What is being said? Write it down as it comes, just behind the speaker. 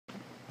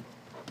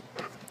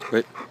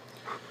Wait.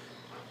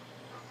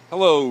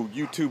 Hello,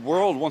 YouTube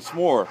world, once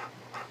more.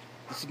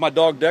 This is my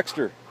dog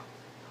Dexter.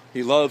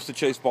 He loves to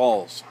chase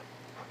balls.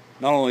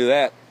 Not only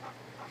that,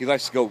 he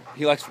likes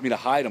for me to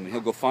hide them, and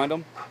he'll go find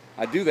them.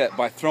 I do that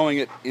by throwing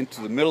it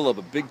into the middle of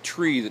a big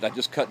tree that I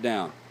just cut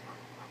down.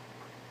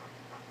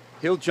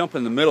 He'll jump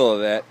in the middle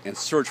of that and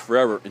search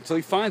forever until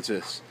he finds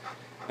this.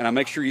 And I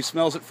make sure he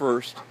smells it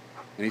first,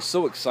 and he's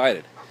so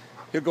excited.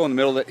 He'll go in the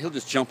middle of it, he'll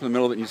just jump in the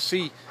middle of it, and you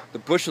see the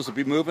bushes will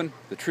be moving,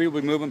 the tree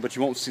will be moving, but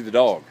you won't see the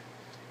dog.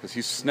 Because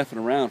he's sniffing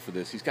around for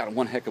this. He's got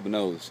one heck of a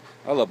nose.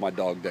 I love my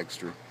dog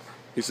Dexter.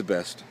 He's the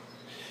best.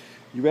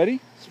 You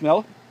ready? Smell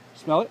it?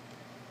 Smell it?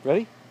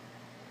 Ready?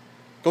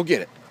 Go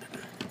get it.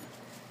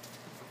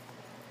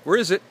 Where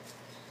is it?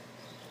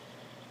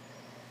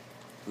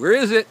 Where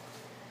is it?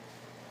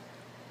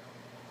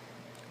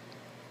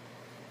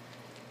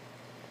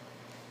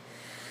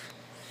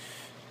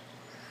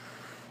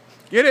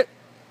 Get it.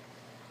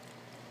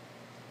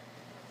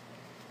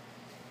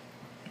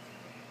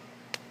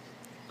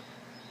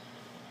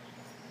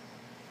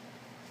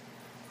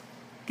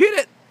 Get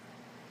it.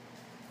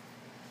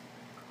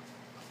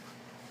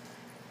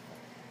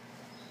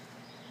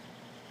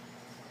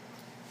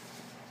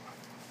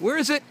 Where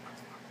is it?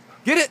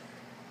 Get it.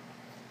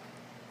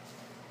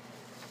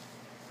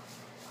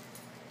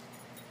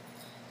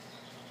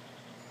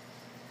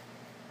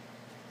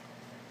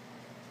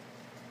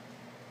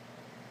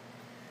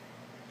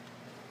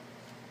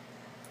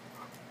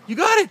 You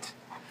got it.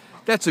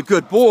 That's a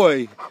good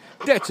boy.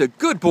 That's a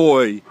good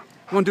boy. You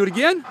want to do it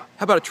again?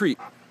 How about a treat?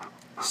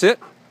 Sit,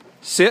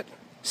 sit,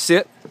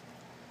 sit.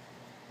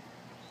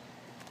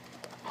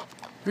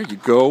 There you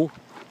go.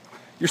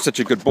 You're such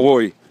a good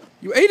boy.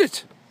 You ate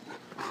it.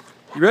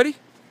 You ready?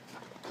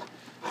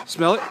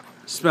 Smell it.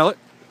 Smell it.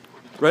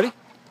 Ready?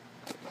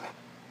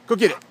 Go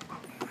get it.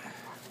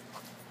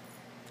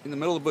 In the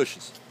middle of the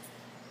bushes.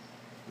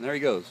 And there he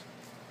goes.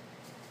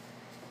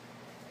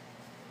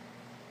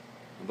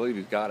 I believe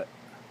he's got it.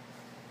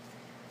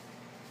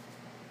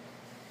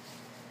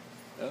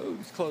 Oh,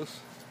 he's close.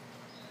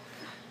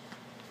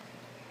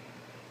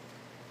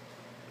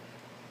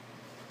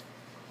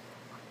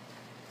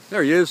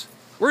 There he is.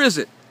 Where is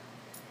it?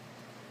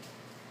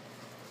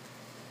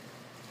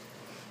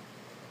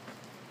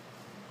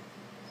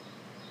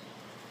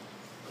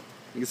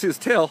 You can see his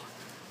tail.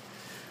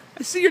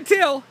 I see your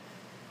tail.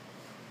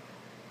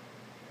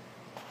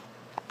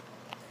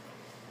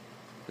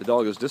 The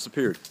dog has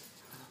disappeared.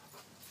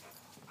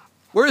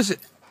 Where is it?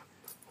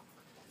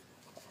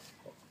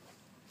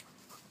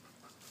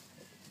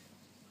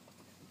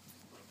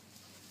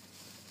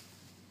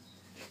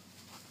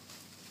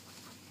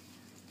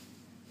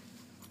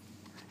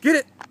 Get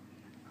it!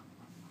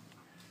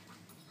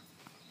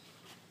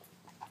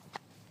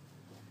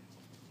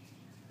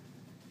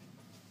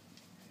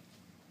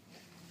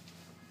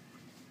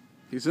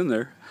 He's in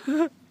there.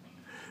 You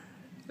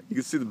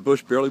can see the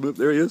bush barely move.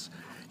 There he is.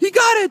 He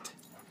got it!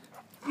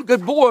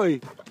 Good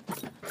boy!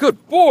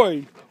 Good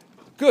boy!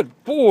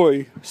 Good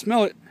boy!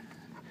 Smell it.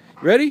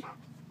 Ready?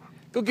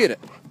 Go get it.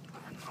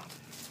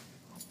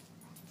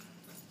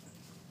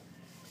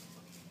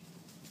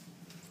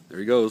 There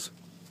he goes.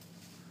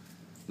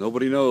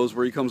 Nobody knows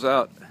where he comes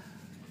out.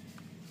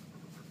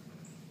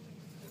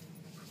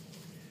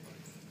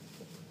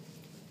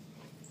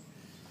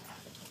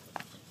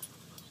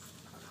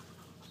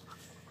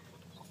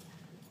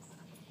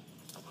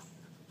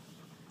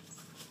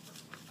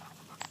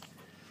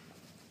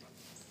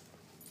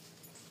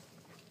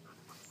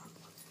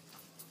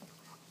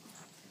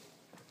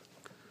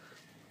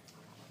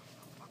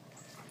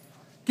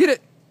 Get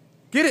it!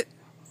 Get it!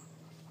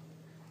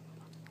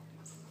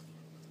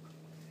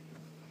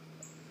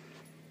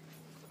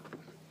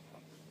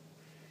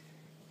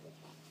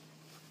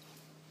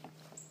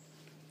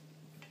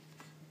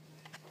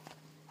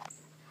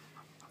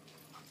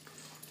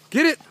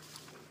 Get it!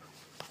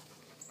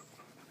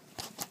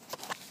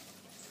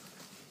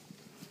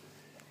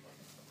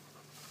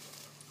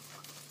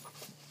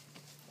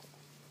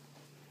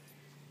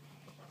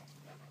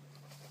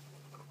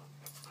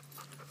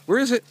 Where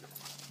is it?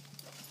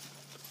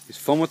 He's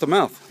foaming with the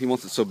mouth. He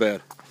wants it so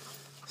bad.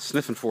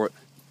 Sniffing for it.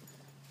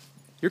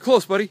 You're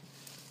close, buddy.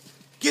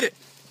 Get it!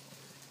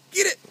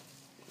 Get it!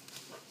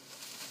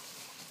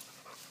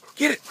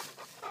 Get it!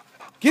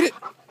 Get it!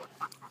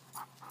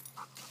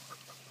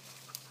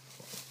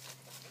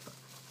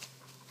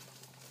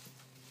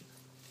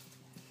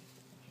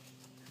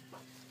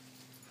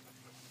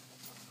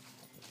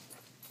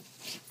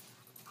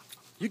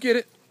 You get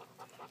it.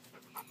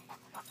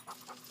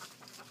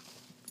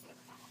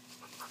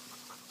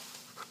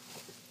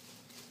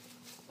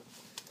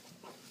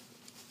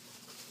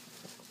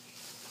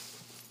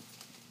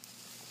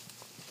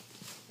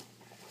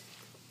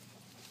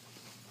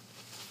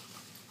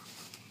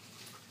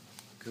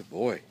 Good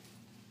boy.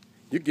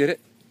 You get it.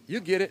 You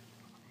get it.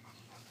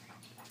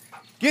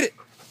 Get it.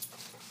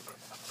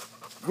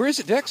 Where is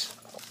it, Dex?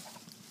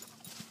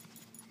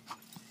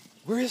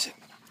 Where is it?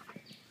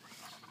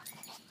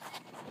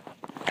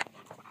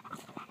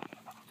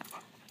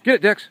 Get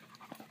it, Dex.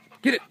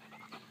 Get it.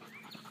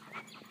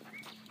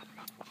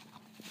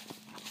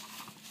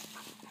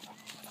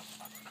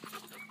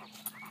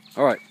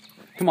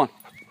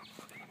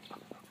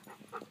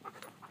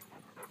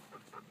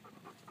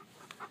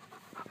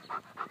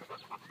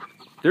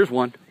 There's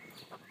one.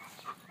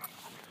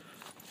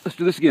 Let's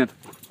do this again.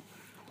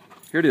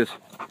 Here it is.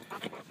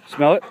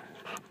 Smell it.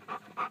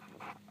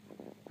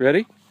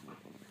 Ready?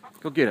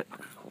 Go get it.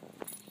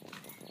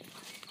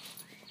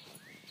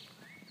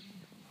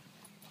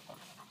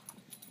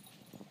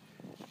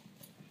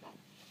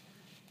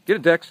 Get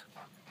it, Dex.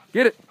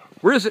 Get it.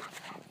 Where is it?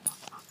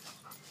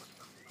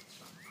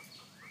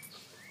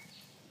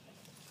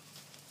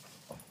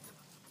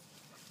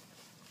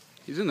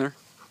 He's in there.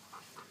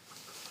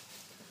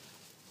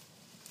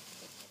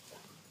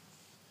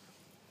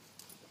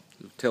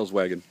 Tail's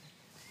wagging.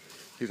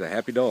 He's a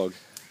happy dog.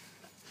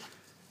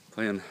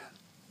 Playing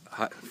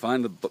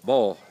find the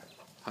ball,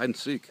 hide and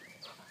seek.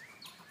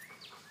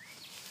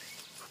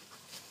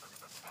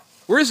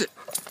 Where is it?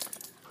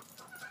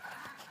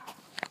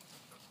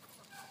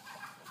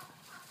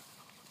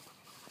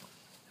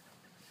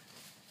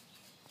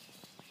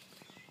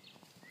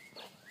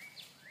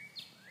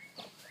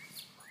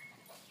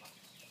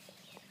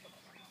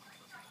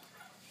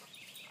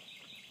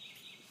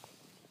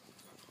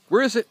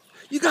 Where is it?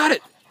 You got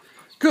it.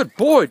 Good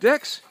boy,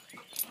 Dex.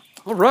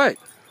 All right.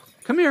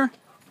 Come here.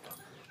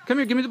 Come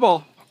here, give me the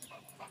ball.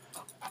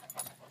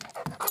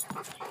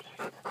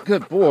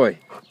 Good boy.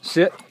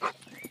 Sit.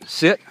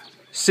 Sit.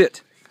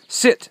 Sit.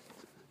 Sit.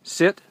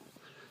 Sit.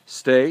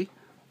 Stay.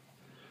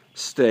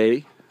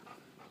 Stay.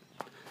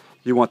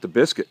 You want the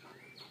biscuit.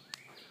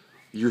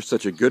 You're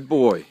such a good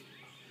boy.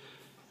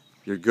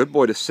 You're a good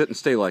boy to sit and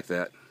stay like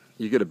that.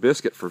 You get a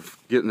biscuit for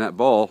getting that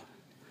ball.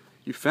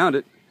 You found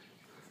it.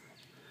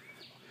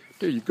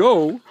 There you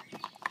go.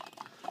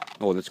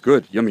 Oh, that's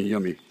good. Yummy,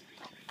 yummy.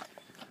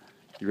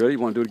 You ready? You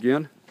want to do it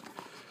again?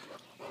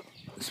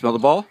 Smell the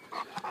ball?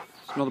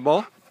 Smell the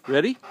ball?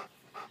 Ready?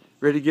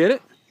 Ready to get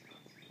it?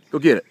 Go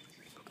get it.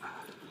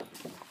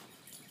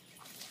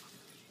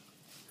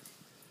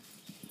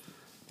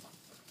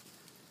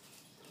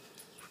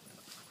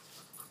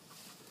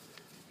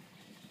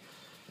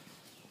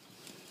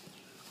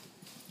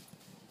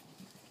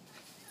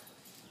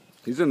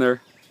 He's in there.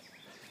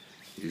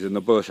 He's in the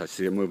bush. I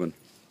see him moving.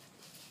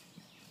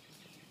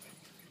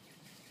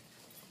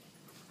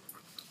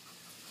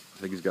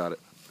 I think he's got it.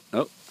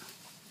 Oh.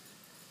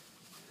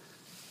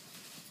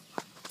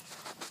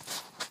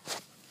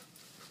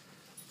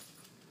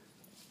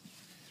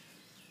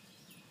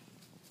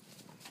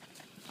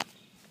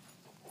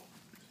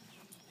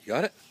 You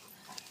got it?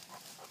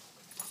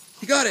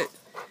 You got it!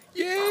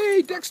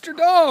 Yay, Dexter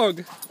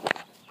dog!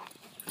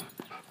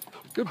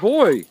 Good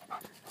boy.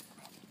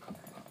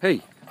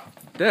 Hey,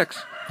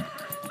 Dex,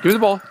 give me the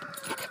ball.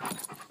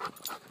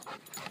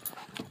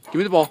 Give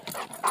me the ball.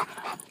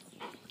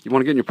 You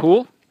want to get in your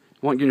pool?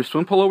 You want to get in your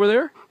swim pool over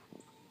there?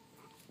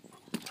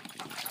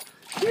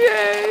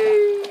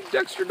 Yay!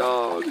 Dexter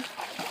dog!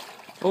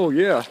 Oh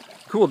yeah,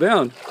 cool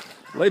down.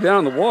 Lay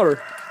down in the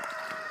water.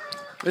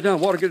 Lay down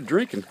in the water, get a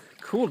drink and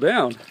cool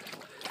down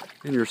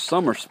in your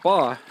summer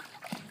spa.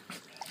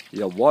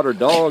 You water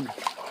dog.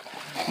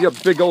 You a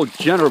big old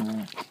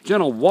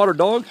gentle water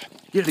dog.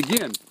 Get it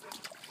again.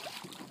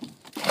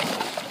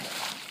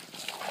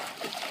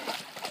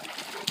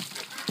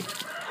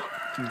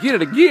 Get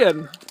it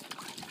again.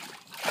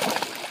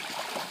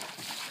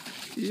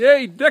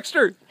 Yay,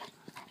 Dexter!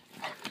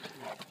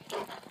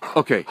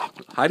 Okay,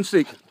 hide and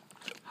seek.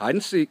 Hide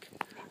and seek.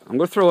 I'm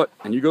going to throw it,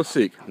 and you go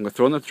seek. I'm going to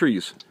throw it in the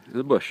trees, in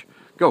the bush.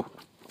 Go.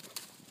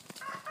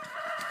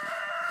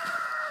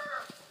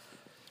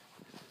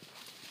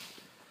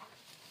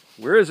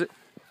 Where is it?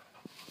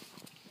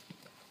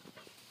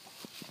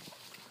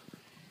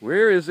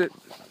 Where is it?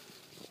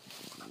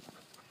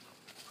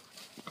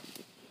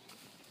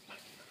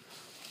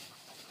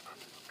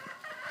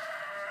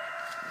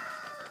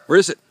 Where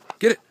is it?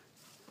 Get it.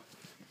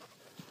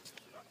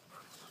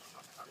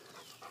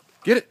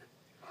 Get it.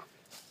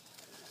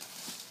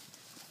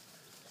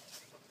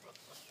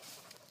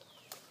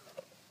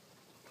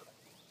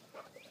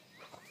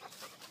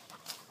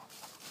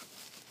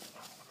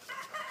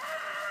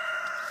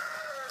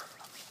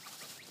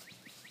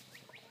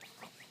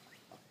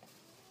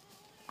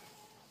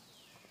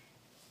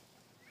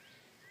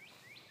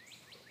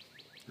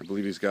 I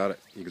believe he's got it.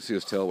 You can see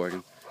his tail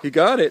wagging. He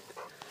got it.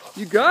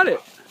 You got it.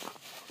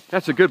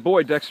 That's a good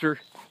boy, Dexter.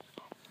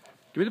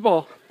 Give me the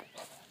ball.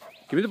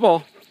 Give me the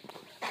ball.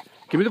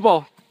 Give me the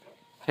ball.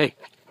 Hey.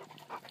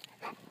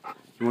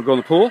 You want to go in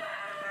the pool?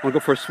 Want to go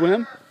for a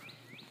swim?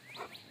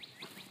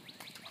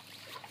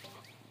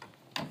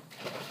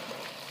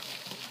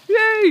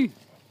 Yay!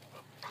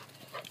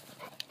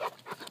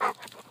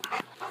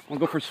 Want to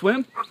go for a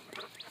swim?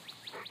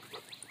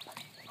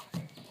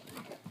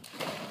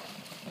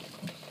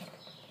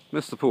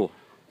 Missed the pool.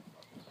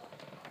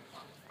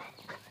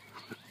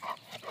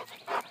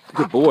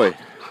 Good boy.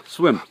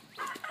 Swim.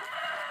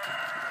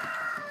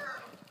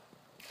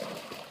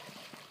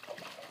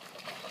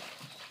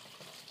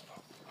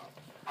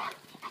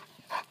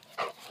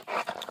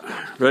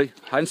 Ready?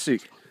 Hide and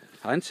seek.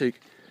 Hide and seek.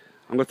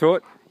 I'm going to throw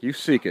it. You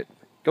seek it.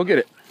 Go get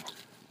it.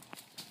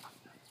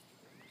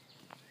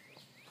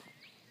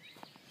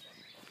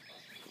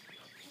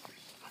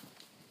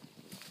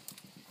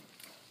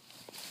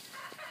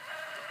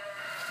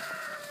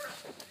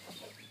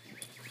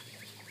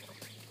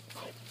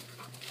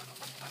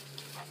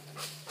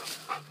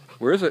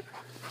 Where is it?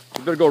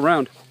 You better go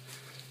around.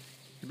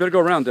 You better go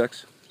around,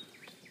 Dex.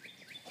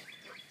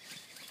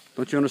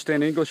 Don't you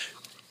understand English?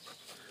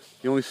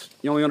 You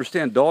only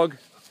understand dog?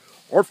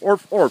 Orf,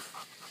 orf,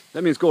 orf.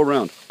 That means go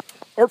around.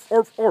 Orf,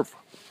 orf, orf.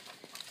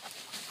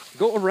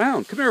 Go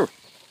around. Come here,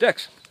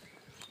 Dex.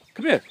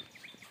 Come here.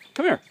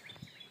 Come here.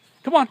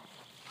 Come on.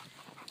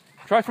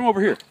 Try from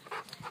over here.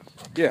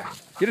 Yeah,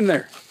 get in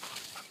there.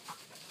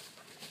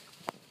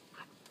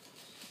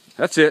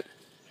 That's it.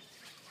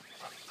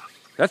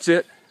 That's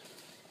it.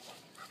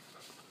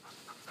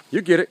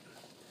 You get it.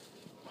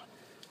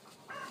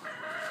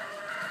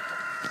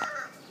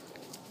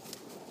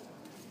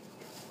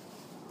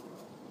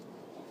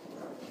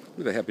 Look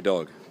at that happy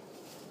dog.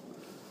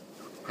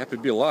 Happy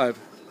to be alive.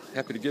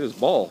 Happy to get his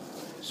ball.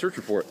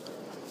 Searching for it.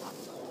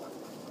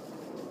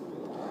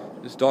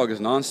 This dog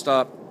is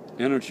non-stop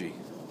energy.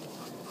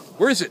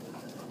 Where is it?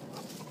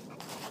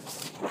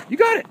 You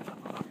got it.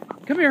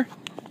 Come here.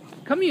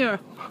 Come here.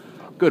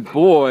 Good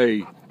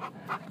boy.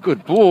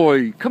 Good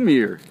boy. Come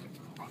here.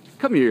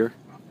 Come here.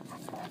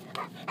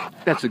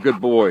 That's a good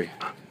boy.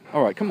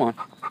 All right, come on.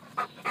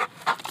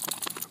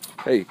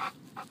 Hey,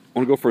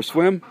 want to go for a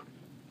swim?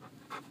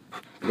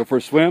 Go for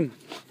a swim?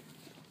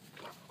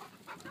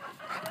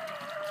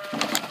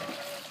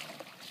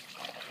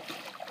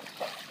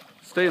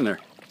 Stay in there.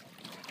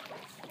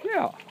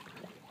 Yeah.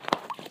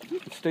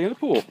 You can stay in the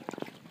pool.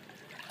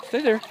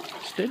 Stay there.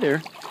 Stay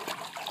there.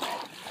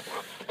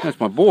 That's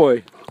my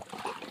boy.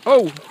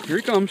 Oh, here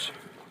he comes.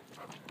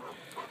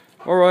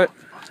 All right.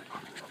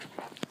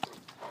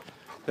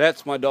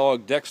 That's my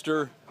dog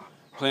Dexter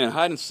playing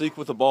hide and seek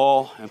with the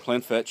ball and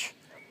playing fetch.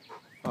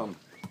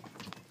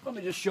 Let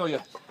me just show you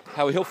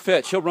how he'll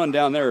fetch. He'll run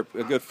down there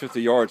a good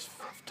 50 yards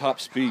top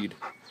speed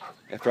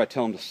after I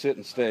tell him to sit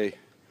and stay.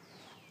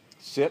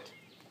 Sit,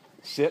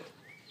 sit,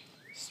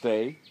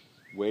 stay,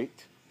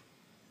 wait.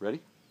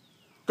 Ready?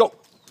 Go!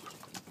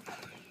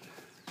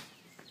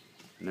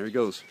 And there he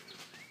goes.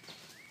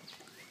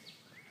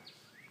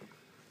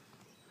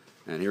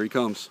 And here he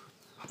comes.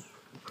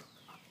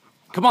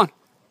 Come on,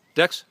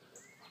 Dex.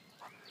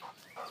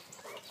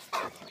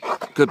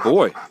 Good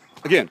boy.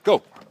 Again,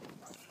 go.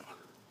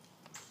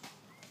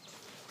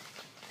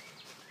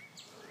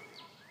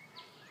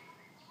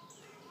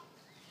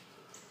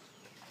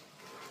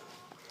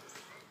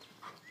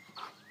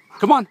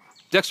 Come on,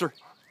 Dexter.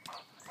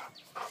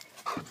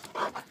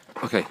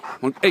 Okay.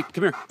 Hey,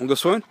 come here. Want to go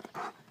swimming?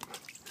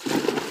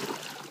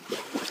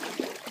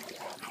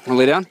 Want to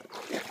lay down?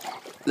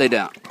 Lay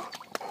down.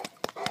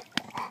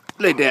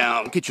 Lay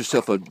down. Get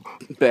yourself a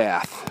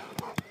bath.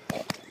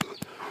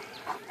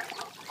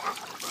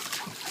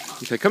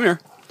 Okay, come here.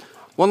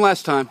 One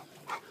last time.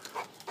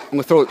 I'm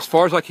going to throw it as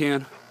far as I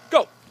can.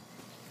 Go!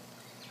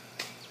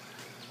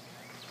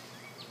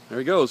 There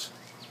he goes.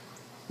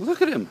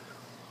 Look at him.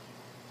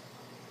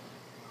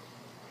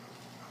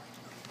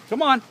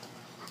 Come on.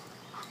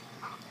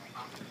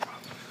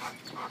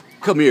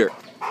 Come here.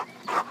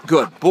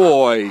 Good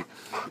boy.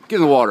 Get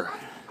in the water.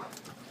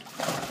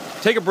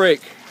 Take a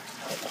break.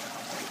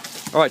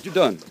 All right, you're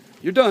done.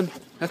 You're done.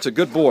 That's a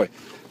good boy.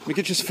 Let me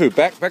get you some food.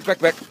 Back, back, back,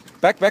 back.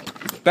 Back, back,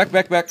 back,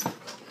 back, back.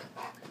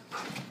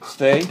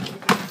 Stay.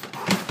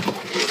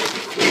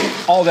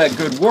 All that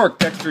good work,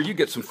 Dexter. You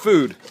get some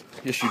food.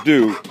 Yes, you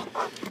do.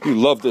 You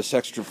love this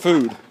extra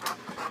food.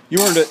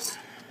 You earned it.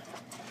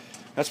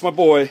 That's my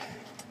boy.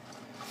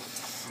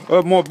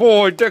 My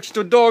boy,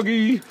 Dexter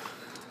doggy.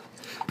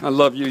 I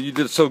love you. You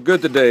did so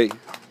good today.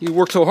 You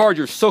worked so hard.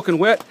 You're soaking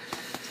wet.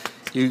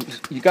 You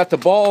got the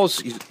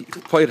balls. You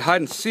played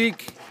hide and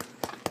seek.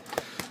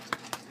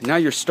 Now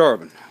you're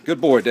starving.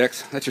 Good boy,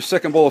 Dex. That's your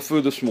second bowl of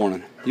food this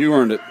morning. You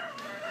earned it.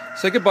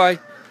 Say goodbye.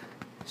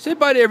 Say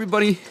bye to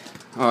everybody.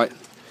 All right.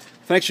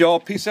 Thanks, y'all.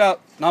 Peace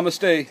out.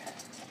 Namaste.